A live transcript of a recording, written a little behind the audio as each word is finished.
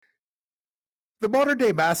The modern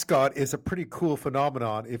day mascot is a pretty cool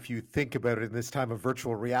phenomenon if you think about it in this time of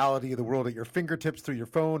virtual reality, the world at your fingertips through your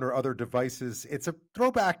phone or other devices. It's a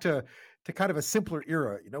throwback to kind of a simpler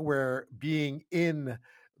era, where being in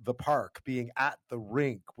the park, being at the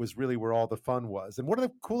rink was really where all the fun was. And one of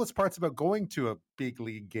the coolest parts about going to a big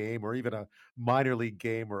league game or even a minor league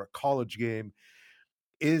game or a college game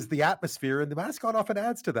is the atmosphere, and the mascot often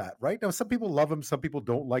adds to that, right? Now, some people love them, some people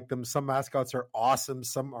don't like them. Some mascots are awesome,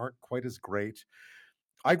 some aren't quite as great.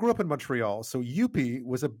 I grew up in Montreal, so Youppi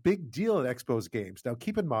was a big deal at Expos games. Now,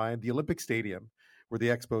 keep in mind, the Olympic Stadium where the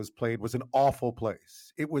Expos played was an awful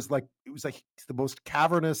place. It was like the most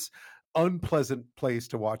cavernous, unpleasant place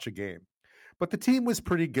to watch a game. But the team was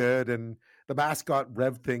pretty good, and the mascot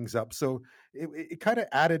revved things up. So it kind of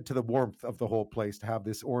added to the warmth of the whole place to have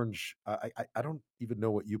this orange. I don't even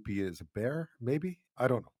know what Youppi is. A bear, maybe? I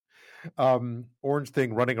don't know. Orange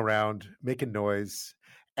thing running around, making noise.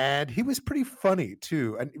 And he was pretty funny,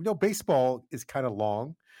 too. And, baseball is kind of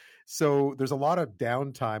long. So there's a lot of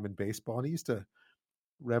downtime in baseball. And he used to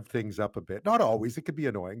rev things up a bit. Not always. It could be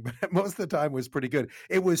annoying. But most of the time it was pretty good.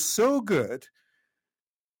 It was so good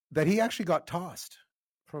that he actually got tossed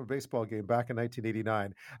from a baseball game back in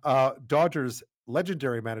 1989. Dodgers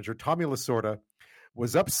legendary manager Tommy Lasorda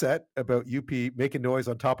was upset about Youppi making noise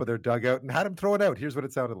on top of their dugout and had him throw it out. Here's what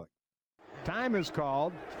it sounded like. Time is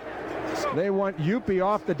called. They want Youppi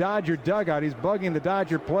off the Dodger dugout. He's bugging the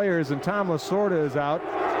Dodger players, and Tom Lasorda is out.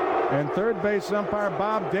 And third base umpire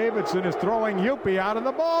Bob Davidson is throwing Youppi out of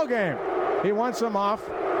the ball game. He wants him off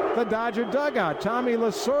the Dodger dugout. Tommy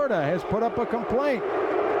Lasorda has put up a complaint.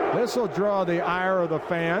 This will draw the ire of the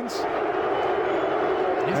fans.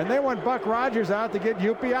 And they want Buck Rogers out to get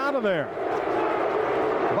Youppi out of there.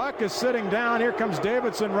 Buck is sitting down. Here comes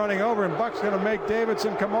Davidson running over, and Buck's going to make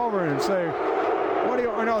Davidson come over and say, what do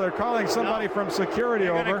you, oh no, they're calling somebody from security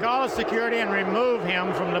over. They're going to call security and remove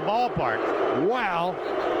him from the ballpark. Wow.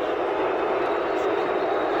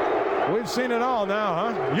 We've seen it all now,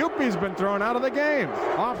 huh? Youppi's been thrown out of the game,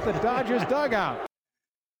 off the Dodgers dugout.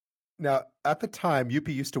 Now, at the time,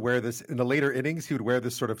 Youppi used to wear this, in the later innings, he would wear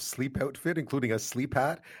this sort of sleep outfit, including a sleep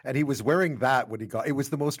hat, and he was wearing that when it was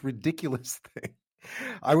the most ridiculous thing.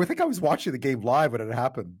 I would think I was watching the game live when it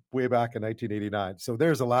happened way back in 1989. So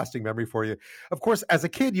there's a lasting memory for you. Of course, as a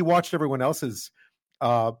kid, you watched everyone else's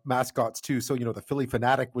mascots too. So, the Philly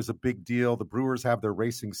Fanatic was a big deal. The Brewers have their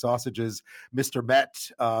racing sausages. Mr. Met,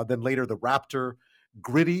 then later the Raptor.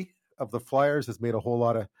 Gritty of the Flyers has made a whole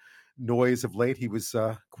lot of noise of late. He was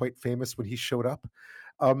quite famous when he showed up.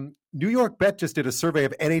 New York Bet just did a survey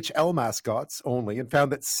of NHL mascots only and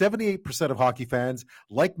found that 78% of hockey fans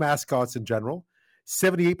like mascots in general,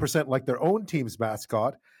 78% like their own team's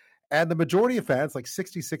mascot, and the majority of fans, like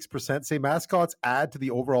 66%, say mascots add to the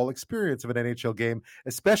overall experience of an NHL game,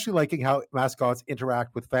 especially liking how mascots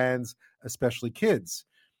interact with fans, especially kids,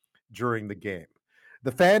 during the game.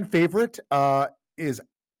 The fan favorite is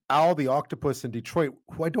Al the Octopus in Detroit,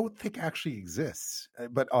 who I don't think actually exists,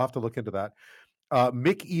 but I'll have to look into that.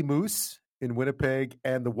 Mick E. Moose in Winnipeg,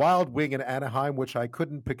 and the Wild Wing in Anaheim, which I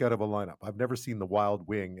couldn't pick out of a lineup. I've never seen the Wild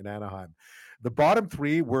Wing in Anaheim. The bottom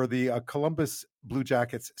three were the Columbus Blue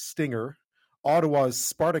Jackets Stinger, Ottawa's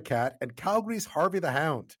Spartacat, and Calgary's Harvey the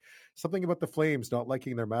Hound. Something about the Flames not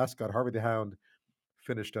liking their mascot, Harvey the Hound,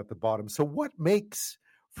 finished at the bottom. So what makes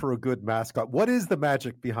for a good mascot? What is the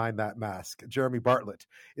magic behind that mask? Jerome Bartlett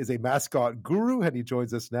is a mascot guru, and he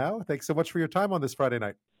joins us now. Thanks so much for your time on this Friday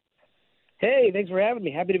night. Hey, thanks for having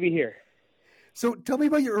me. Happy to be here. So tell me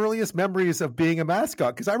about your earliest memories of being a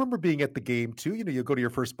mascot, because I remember being at the game too. You go to your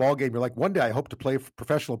first ball game, you're like, one day I hope to play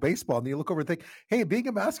professional baseball, and then you look over and think, hey, being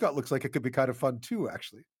a mascot looks like it could be kind of fun too,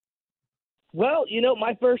 actually. Well,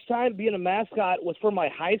 my first time being a mascot was for my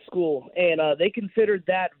high school, and they considered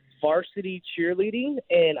that varsity cheerleading,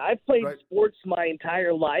 and I've played sports my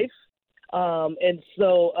entire life. And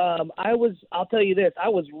so I'll tell you this, I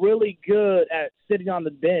was really good at sitting on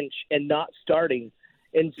the bench and not starting.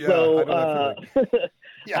 And so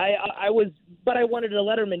I wanted a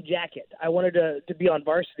Letterman jacket. I wanted to be on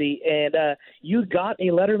varsity, and you got a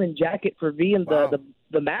Letterman jacket for being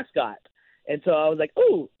the mascot. And so I was like,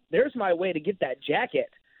 oh, there's my way to get that jacket.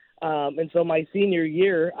 And so my senior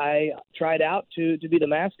year, I tried out to be the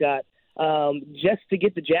mascot just to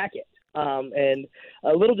get the jacket. And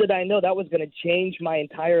little did I know that was going to change my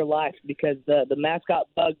entire life, because the mascot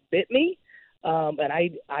bug bit me, and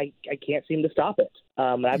I can't seem to stop it.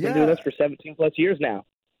 And I've been doing this for 17 plus years now.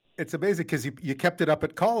 It's amazing because you kept it up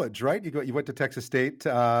at college, right? You went to Texas State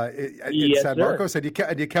in San Marcos, and you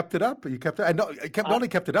kept it up. Not only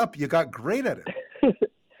kept it up, you got great at it.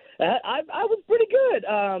 I was pretty good.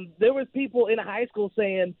 There was people in high school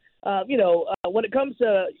saying, when it comes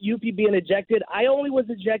to UP being ejected, I only was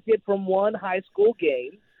ejected from one high school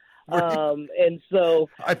game. And so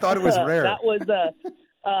I thought it was rare. That was,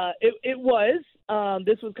 it was.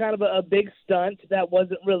 This was kind of a big stunt that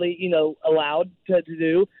wasn't really, allowed to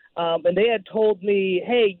do. And they had told me,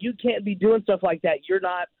 hey, you can't be doing stuff like that. You're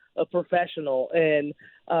not a professional. And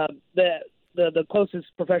the closest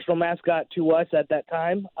professional mascot to us at that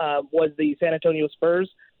time was the San Antonio Spurs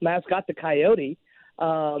mascot, the Coyote.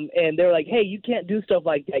 And they're like, hey, you can't do stuff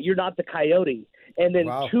like that. You're not the Coyote. And then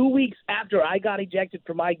 2 weeks after I got ejected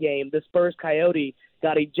from my game, the Spurs Coyote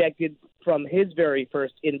got ejected from his very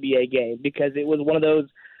first NBA game because it was one of those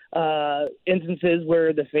instances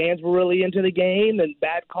where the fans were really into the game and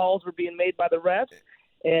bad calls were being made by the refs.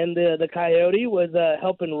 And the Coyote was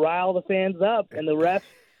helping rile the fans up. And the ref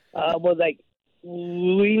was like,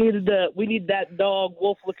 we need that dog,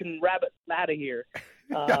 wolf-looking rabbit out of here.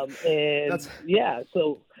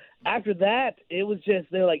 So after that, it was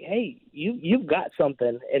just, they're like, hey, you've got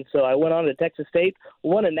something. And so I went on to Texas State,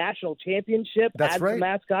 won a national championship as a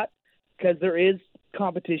mascot because there is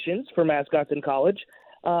competitions for mascots in college.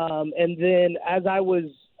 And then as I was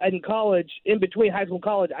in college, in between high school and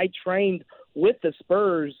college, I trained with the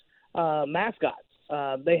Spurs mascots.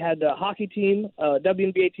 They had a hockey team, a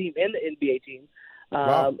WNBA team, and the NBA team.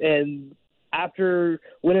 And after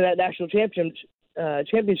winning that national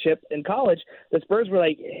championship in college, the Spurs were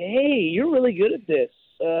like, hey, you're really good at this.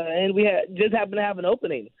 And we just happened to have an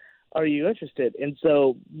opening. Are you interested? And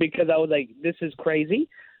so because I was like, this is crazy.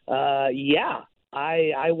 I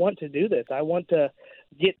want to do this. I want to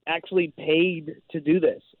get actually paid to do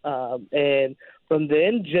this. And from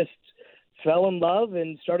then just fell in love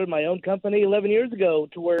and started my own company 11 years ago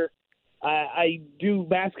to where I do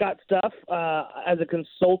mascot stuff as a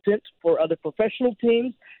consultant for other professional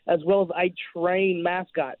teams, as well as I train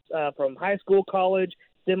mascots from high school, college,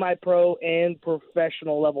 semi-pro, and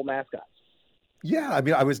professional level mascots. Yeah, I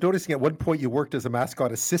mean, I was noticing at one point you worked as a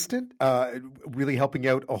mascot assistant, really helping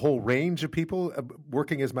out a whole range of people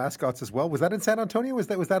working as mascots as well. Was that in San Antonio? Was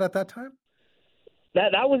that at that time?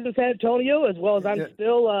 That was in San Antonio, as well as I'm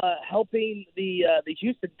still helping the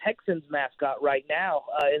Houston Texans mascot right now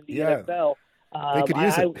in the NFL. They could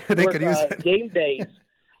use it. They could use it. Game days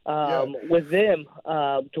with them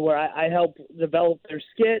to where I help develop their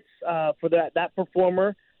skits for that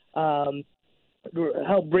performer.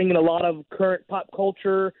 Help bring in a lot of current pop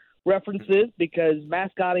culture references because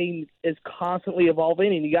mascotting is constantly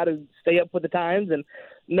evolving, and you got to stay up with the times and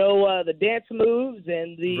know the dance moves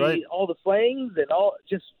and all the slangs and all.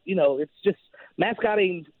 Just it's just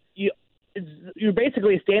mascotting. You're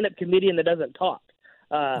basically a stand-up comedian that doesn't talk.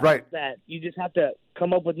 That you just have to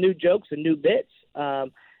come up with new jokes and new bits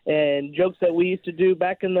and jokes that we used to do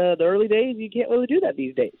back in the early days. You can't really do that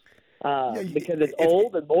these days because it's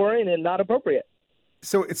old and boring and not appropriate.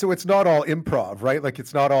 So it's not all improv, right? Like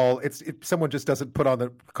it's not all. If someone just doesn't put on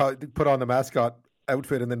the mascot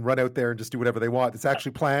outfit and then run out there and just do whatever they want. It's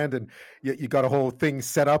actually planned, and you got a whole thing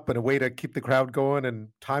set up and a way to keep the crowd going, and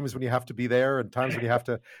times when you have to be there and times when you have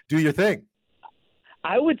to do your thing.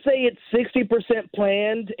 I would say it's 60%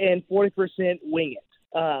 planned and 40% wing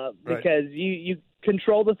it because you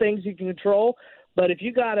control the things you can control. But if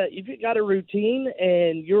you got a routine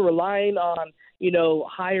and you're relying on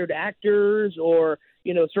hired actors or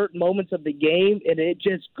certain moments of the game and it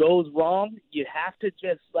just goes wrong, you have to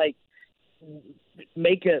just like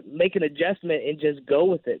make an adjustment and just go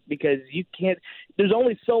with it because you can't. There's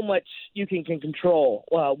only so much you can control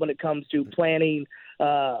when it comes to planning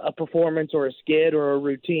a performance or a skit or a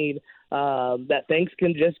routine. That things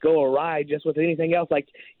can just go awry just with anything else, like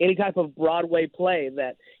any type of Broadway play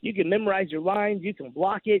that you can memorize your lines, you can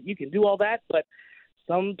block it, you can do all that, but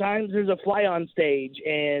sometimes there's a fly on stage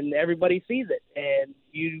and everybody sees it and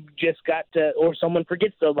you just got to, or someone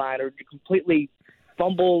forgets the line or completely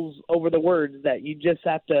fumbles over the words that you just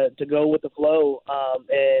have to go with the flow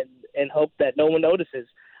and hope that no one notices.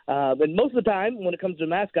 And most of the time when it comes to a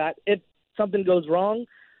mascot, if something goes wrong,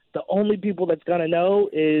 the only people that's going to know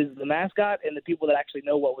is the mascot and the people that actually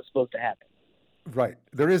know what was supposed to happen. Right.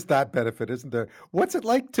 There is that benefit, isn't there? What's it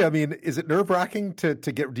like is it nerve-wracking to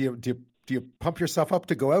get, do you pump yourself up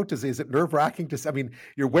to go out? Is it nerve-wracking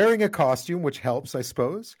you're wearing a costume, which helps, I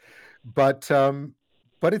suppose, but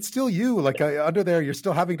it's still you, like under there, you're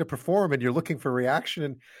still having to perform and you're looking for reaction.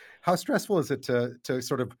 And how stressful is it to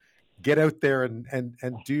sort of get out there and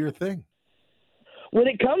do your thing? When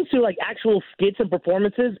it comes to like actual skits and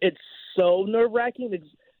performances, it's so nerve-wracking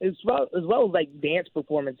as well as like dance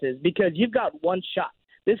performances because you've got one shot.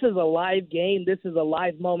 This is a live game. This is a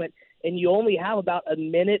live moment, and you only have about a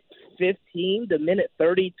minute 15 to minute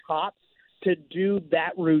 30 tops to do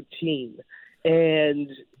that routine. And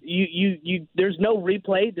you there's no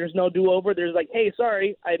replay, there's no do-over. There's like, hey,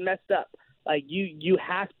 sorry, I messed up. Like you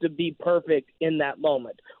have to be perfect in that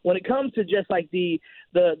moment. When it comes to just like the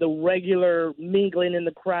regular mingling in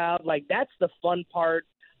the crowd, like that's the fun part.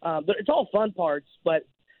 But it's all fun parts, but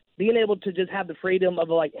being able to just have the freedom of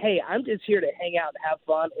like, hey, I'm just here to hang out and have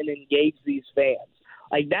fun and engage these fans.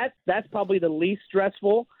 Like that's probably the least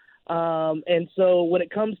stressful. And so when it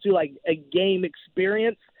comes to like a game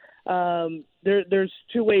experience, there's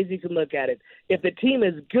two ways you can look at it. If the team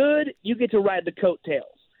is good, you get to ride the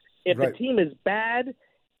coattails. If the team is bad,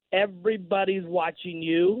 everybody's watching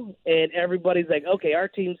you, and everybody's like, okay, our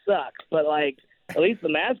team sucks, but like at least the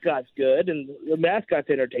mascot's good and the mascot's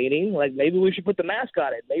entertaining. Like maybe we should put the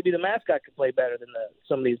mascot in. Maybe the mascot could play better than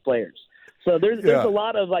some of these players. So there's a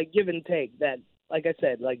lot of like give and take that, like I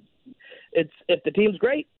said, like it's if the team's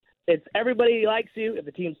great, it's everybody likes you. If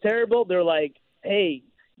the team's terrible, they're like, hey,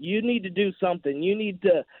 you need to do something. You need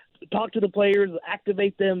to talk to the players,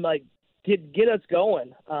 activate them, like get us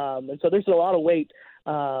going. And so there's a lot of weight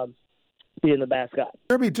being the mascot.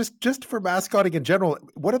 Jeremy, just for mascotting in general,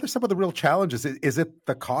 what are some of the real challenges? Is it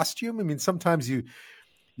the costume? I mean, sometimes you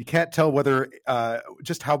can't tell whether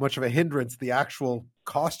just how much of a hindrance the actual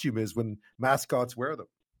costume is when mascots wear them.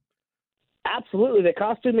 Absolutely. The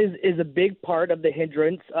costume is a big part of the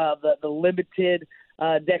hindrance, the limited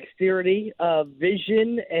dexterity of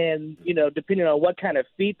vision, and, depending on what kind of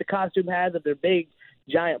feet the costume has, if they're big,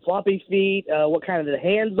 giant floppy feet, what kind of the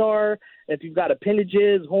hands are, if you've got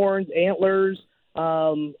appendages, horns, antlers.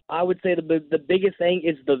 I would say the biggest thing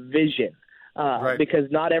is the vision, because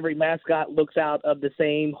not every mascot looks out of the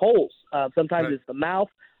same holes. Sometimes it's the mouth,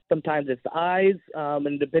 sometimes it's the eyes,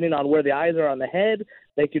 and depending on where the eyes are on the head,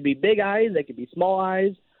 they could be big eyes, they could be small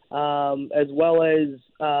eyes, as well as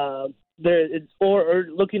or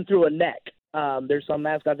looking through a neck. There's some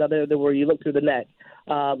mascots out there where you look through the neck.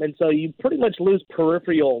 And so you pretty much lose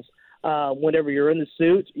peripherals whenever you're in the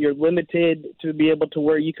suit. You're limited to be able to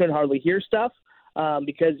where you can hardly hear stuff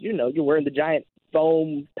because, you're wearing the giant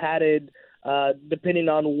foam padded, depending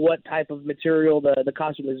on what type of material the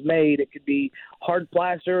costume is made. It could be hard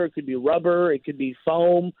plaster, it could be rubber, it could be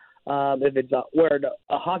foam. If it's wearing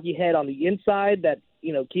a hockey head on the inside that,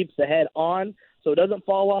 keeps the head on so it doesn't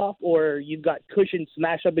fall off, or you've got cushions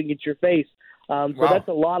smashed up against your face. So that's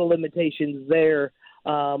a lot of limitations there.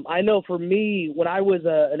 I know for me, when I was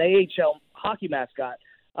an AHL hockey mascot,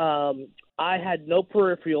 I had no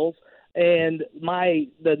peripherals, and I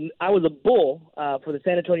was a bull for the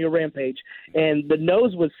San Antonio Rampage, and the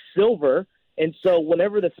nose was silver, and so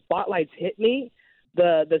whenever the spotlights hit me,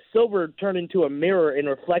 the silver turned into a mirror and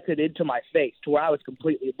reflected into my face to where I was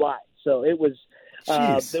completely blind. So it was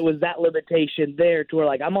there was that limitation there to where,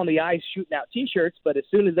 like, I'm on the ice shooting out T-shirts, but as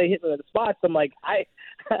soon as they hit me in the spots, I'm like,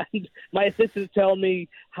 my assistant's telling me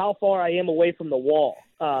how far I am away from the wall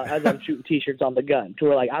as I'm shooting T-shirts on the gun, to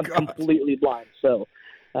where, like, I'm completely blind. So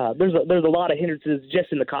there's a lot of hindrances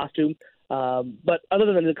just in the costume. But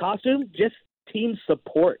other than the costume, just team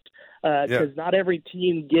support, because not every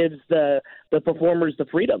team gives the performers the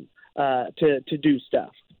freedom to do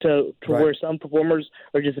stuff, to where some performers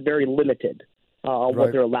are just very limited on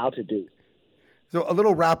what they're allowed to do. So a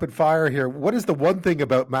little rapid fire here. What is the one thing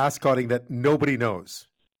about mascotting that nobody knows?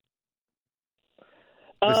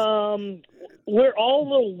 We're all a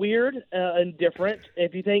little weird and different.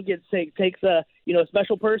 If you think it takes a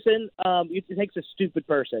special person, it takes a stupid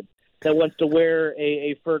person that wants to wear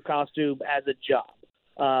a fur costume as a job.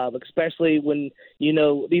 Especially when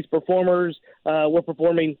these performers were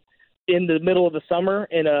performing in the middle of the summer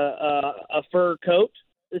in a fur coat,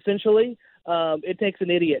 essentially. It takes an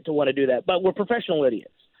idiot to want to do that, but we're professional idiots.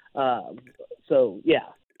 So yeah,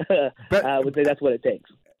 I would say that's what it takes.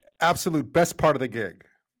 Absolute best part of the gig.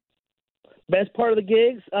 Best part of the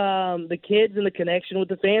gigs, the kids and the connection with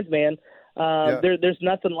the fans, man. There's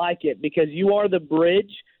nothing like it, because you are the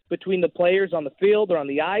bridge between the players on the field or on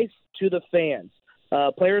the ice to the fans.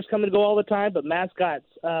 Players come and go all the time, but mascots,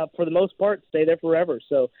 for the most part, stay there forever.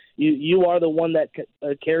 So you are the one that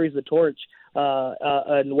carries the torch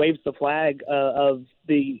and waves the flag of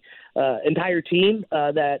the entire team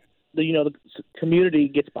that the community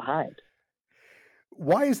gets behind.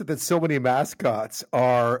 Why is it that so many mascots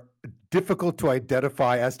are difficult to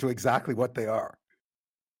identify as to exactly what they are?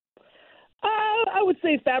 I would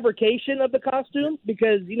say fabrication of the costume,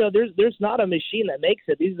 because there's not a machine that makes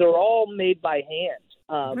it. These are all made by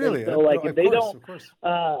hand. Really? So, if they don't,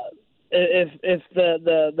 if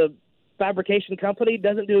the fabrication company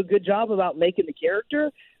doesn't do a good job about making the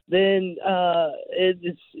character, then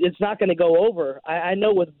it's not going to go over. I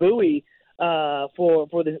know with Bowie, for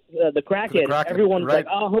the Kraken. Everyone's like,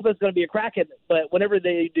 oh, I hope it's going to be a Kraken. But whenever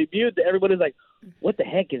they debuted, everybody's like, what the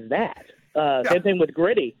heck is that? Same thing with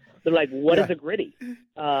Gritty. They're like, what is a Gritty?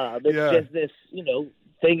 It's just this,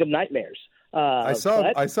 thing of nightmares. I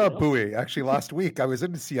saw Bowie actually last week. I was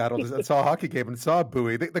in Seattle and saw a hockey game and saw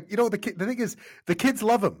Bowie. The thing is, the kids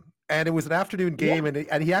love him, and it was an afternoon game,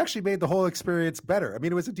 and he actually made the whole experience better. I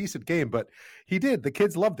mean, it was a decent game, but he did. The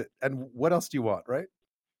kids loved it, and what else do you want, right?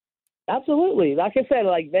 Absolutely. Like I said,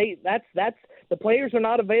 that's the players are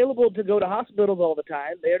not available to go to hospitals all the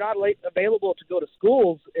time. They're not available to go to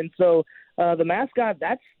schools, and so the mascot,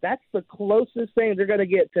 that's the closest thing they're going to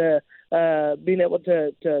get to being able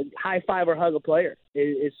to high five or hug a player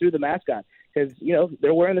is through the mascot, because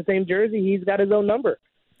they're wearing the same jersey. He's got his own number,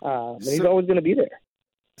 and he's always going to be there.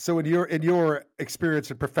 So in your experience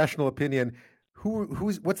and professional opinion,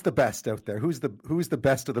 what's the best out there? Who's the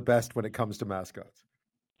best of the best when it comes to mascots?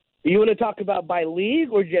 You want to talk about by league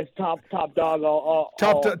or just top dog?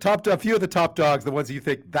 Top a few of the top dogs, the ones that you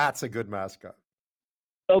think that's a good mascot.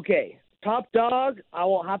 Okay, top dog. I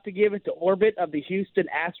will have to give it to Orbit of the Houston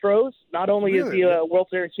Astros. Not only is he a World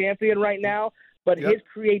Series champion right now, but his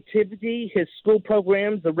creativity, his school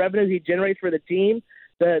programs, the revenue he generates for the team,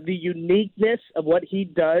 the uniqueness of what he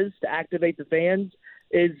does to activate the fans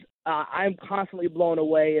is. I'm constantly blown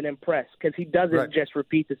away and impressed because he doesn't just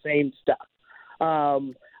repeat the same stuff.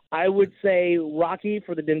 I would say Rocky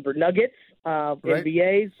for the Denver Nuggets,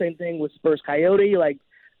 NBA, same thing with Spurs Coyote,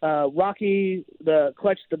 Rocky, the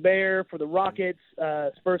Clutch the Bear for the Rockets,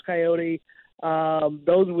 Spurs Coyote.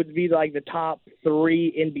 Those would be the top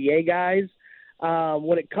 3 NBA guys.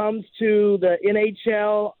 When it comes to the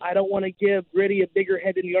NHL, I don't want to give Gritty a bigger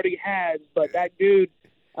head than he already has, but that dude,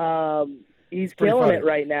 he's killing it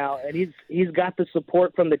right now, and he's got the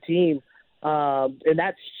support from the team. And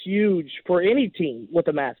that's huge for any team with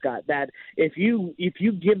a mascot, that if you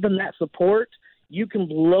give them that support, you can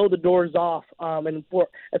blow the doors off. And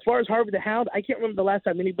as far as Harvey the Hound, I can't remember the last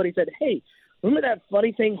time anybody said, hey, remember that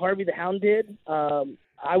funny thing Harvey the Hound did?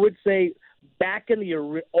 I would say back in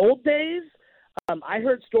the old days, I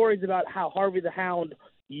heard stories about how Harvey the Hound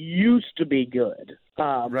used to be good.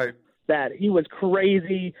 That he was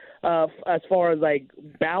crazy as far as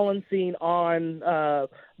balancing on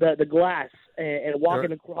the glass and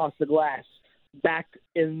walking across the glass back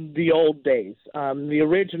in the old days. The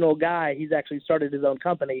original guy, he's actually started his own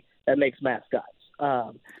company that makes mascots.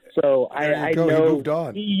 So I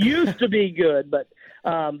know he used to be good, but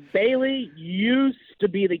Bailey used to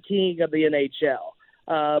be the king of the NHL.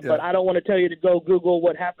 But I don't want to tell you to go Google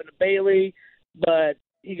what happened to Bailey, but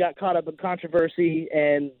he got caught up in controversy,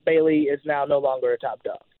 and Bailey is now no longer a top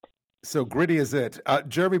dog. So Gritty is it.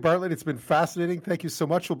 Jeremy Bartlett, it's been fascinating. Thank you so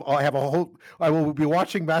much. I will be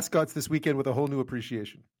watching mascots this weekend with a whole new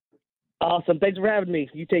appreciation. Awesome. Thanks for having me.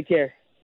 You take care.